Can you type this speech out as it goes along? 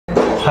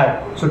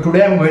Hi, so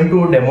today I'm going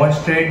to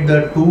demonstrate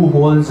the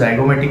two-hole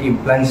zygomatic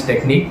implants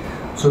technique.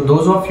 So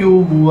those of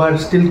you who are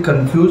still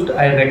confused,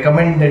 I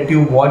recommend that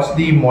you watch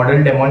the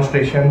model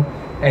demonstration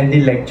and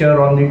the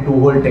lecture on the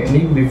two-hole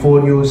technique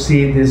before you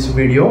see this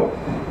video.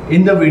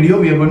 In the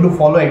video, we are going to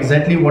follow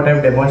exactly what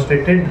I've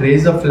demonstrated.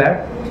 Raise the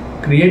flap,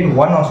 create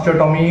one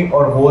osteotomy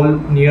or hole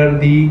near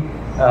the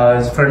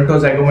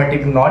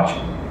frontozygomatic notch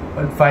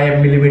 5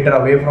 mm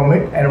away from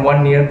it and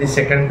one near the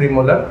second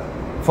premolar.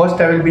 First,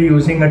 I will be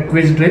using a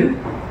twist drill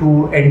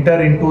to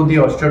enter into the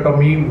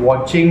osteotomy,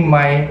 watching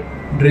my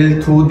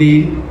drill through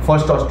the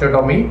first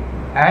osteotomy,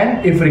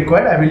 and if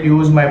required I will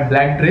use my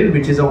black drill,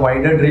 which is a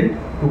wider drill,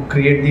 to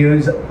create the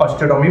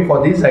osteotomy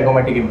for the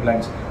zygomatic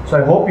implants.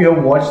 So I hope you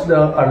have watched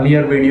the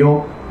earlier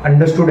video,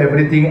 understood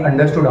everything,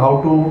 understood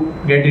how to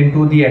get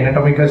into the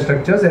anatomical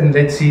structures, and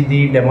let's see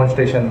the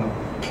demonstration now.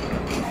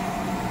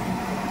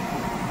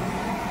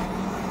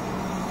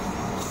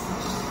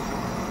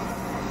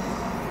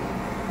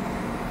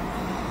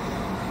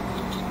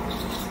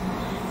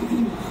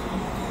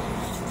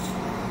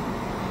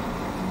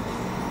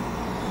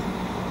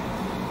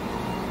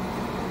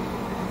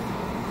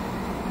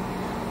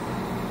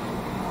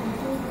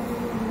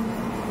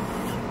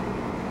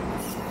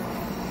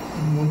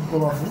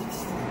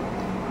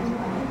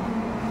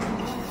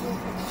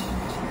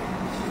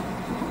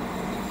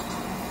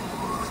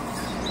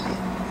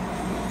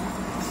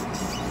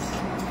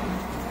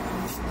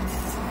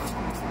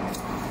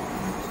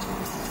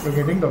 You're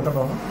getting Dr.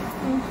 Rohan?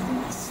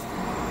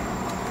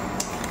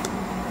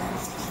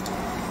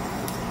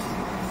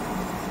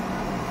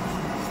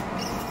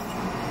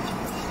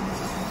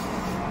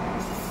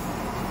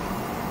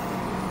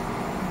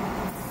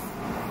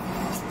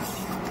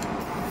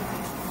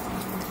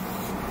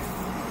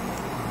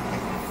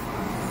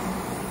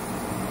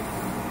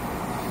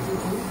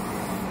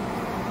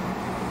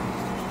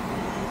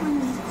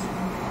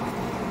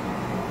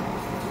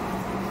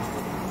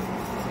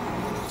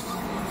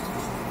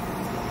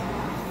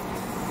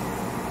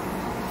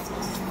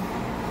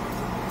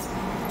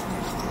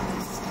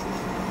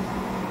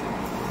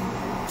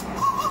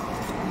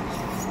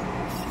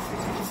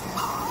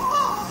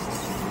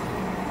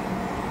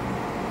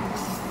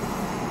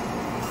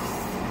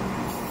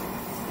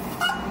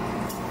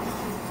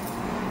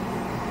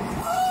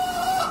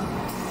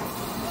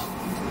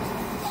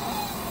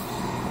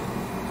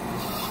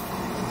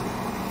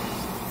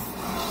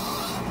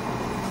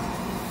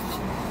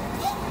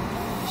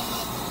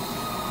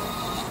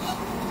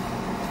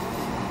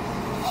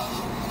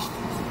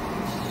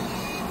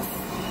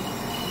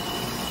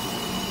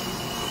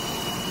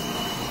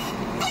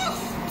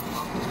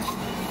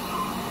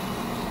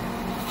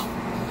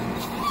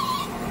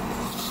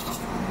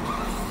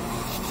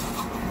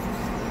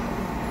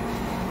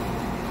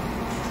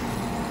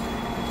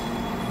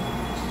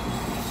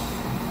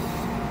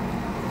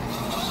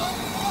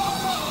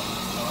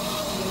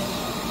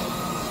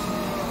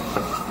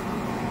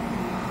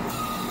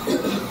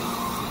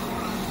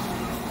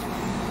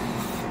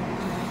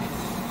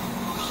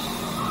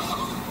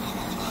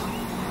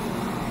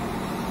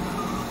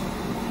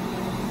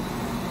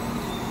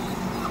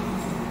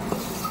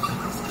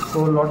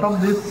 So a lot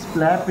of this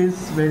flap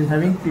is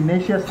having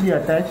tenaciously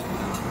attached.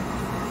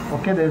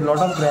 Okay, there is a lot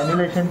of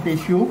granulation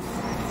tissue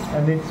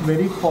and it's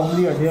very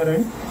firmly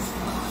adherent.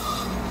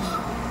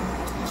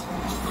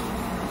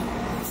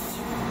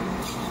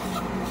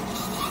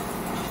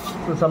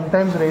 So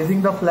sometimes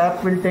raising the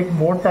flap will take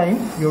more time.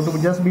 You have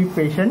to just be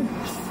patient.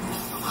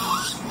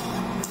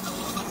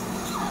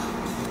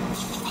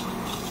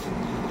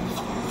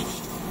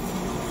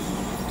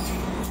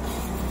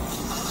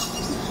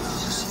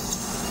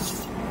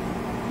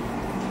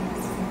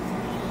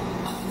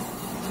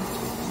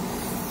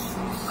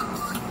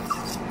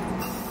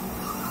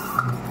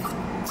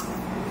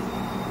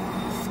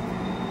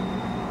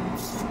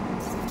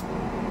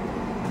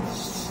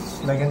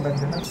 Again,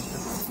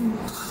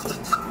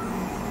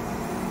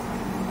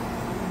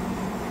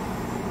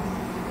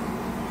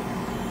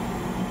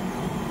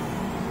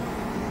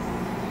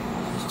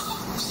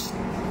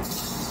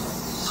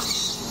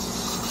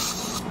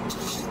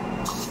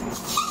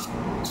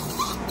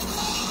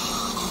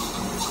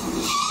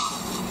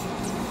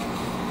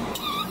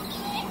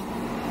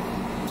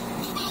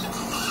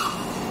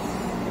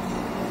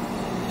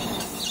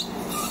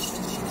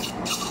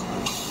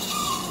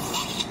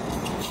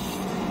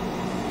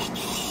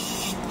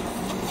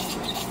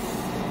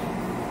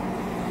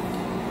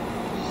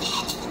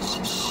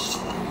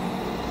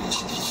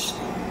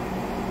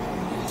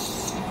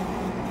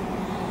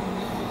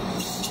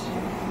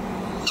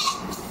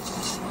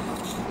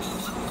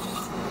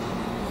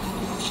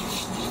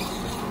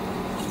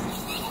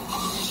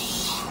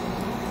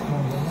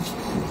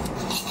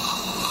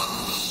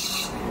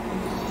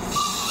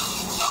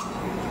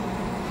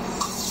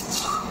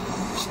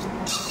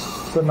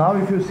 So now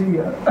if you see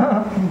here,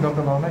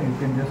 Dr. Rohan, you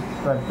can just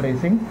start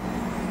tracing.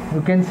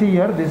 You can see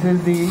here, this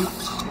is the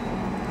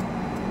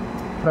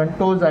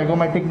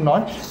frontozygomatic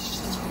notch.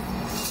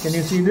 Can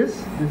you see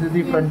this? This is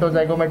the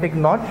frontozygomatic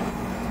notch.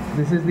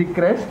 This is the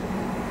crest.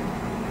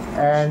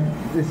 and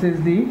this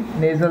is the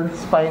nasal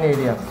spine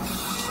area.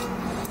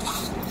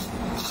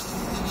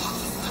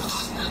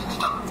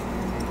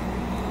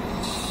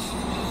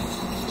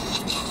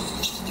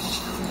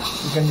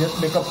 You can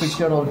just make a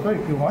picture also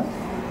if you want.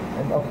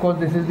 And of course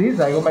this is the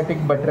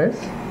zygomatic buttress.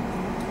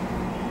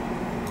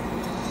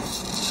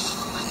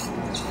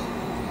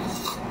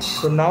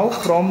 So now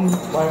I'm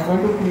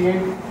going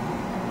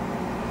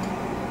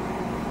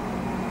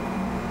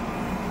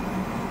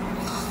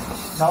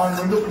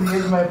to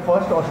create my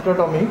first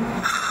osteotomy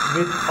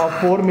with a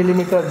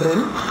 4mm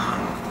drill.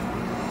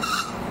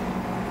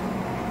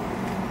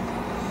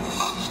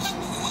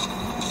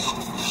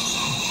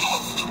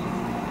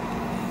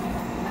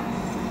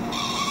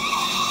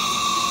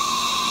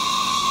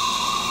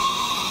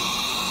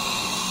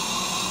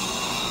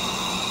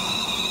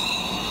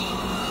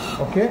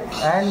 Okay,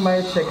 and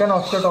my second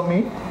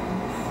osteotomy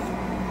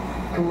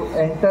to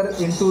enter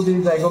into the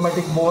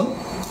zygomatic bone.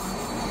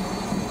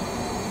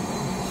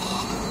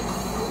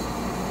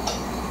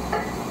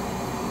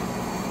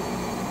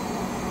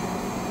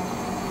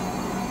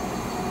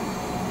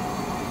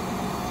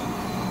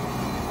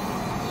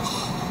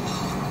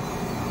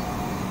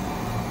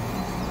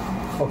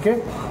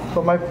 Okay,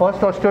 so my first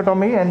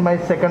osteotomy and my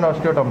second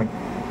osteotomy.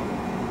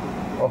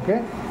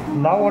 Okay,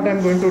 now what I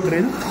am going to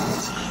drill.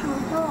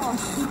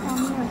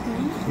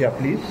 Yeah,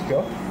 please,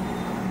 sure.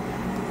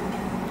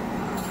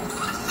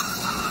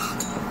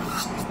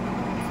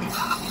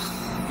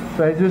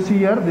 So as you see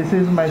here, this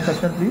is my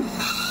section, please.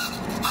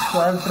 So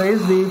I have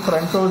traced the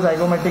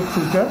fronto-zygomatic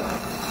suture,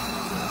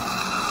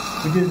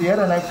 which is here,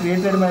 and I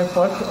created my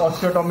first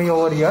osteotomy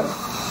over here,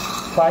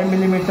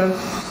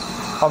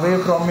 5mm away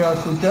from your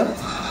suture.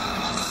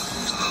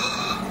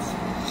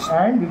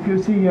 And if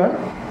you see here,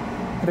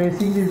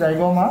 tracing the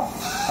zygoma,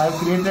 I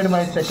created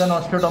my second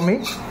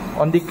osteotomy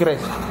on the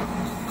crest.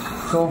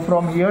 So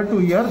from here to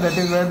here, that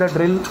is where the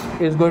drill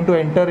is going to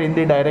enter in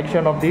the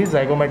direction of the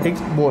zygomatic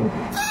bone.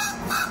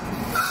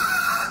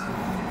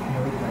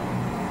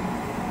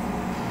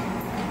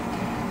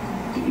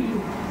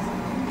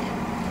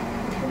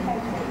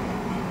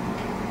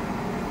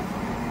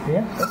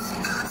 Yeah.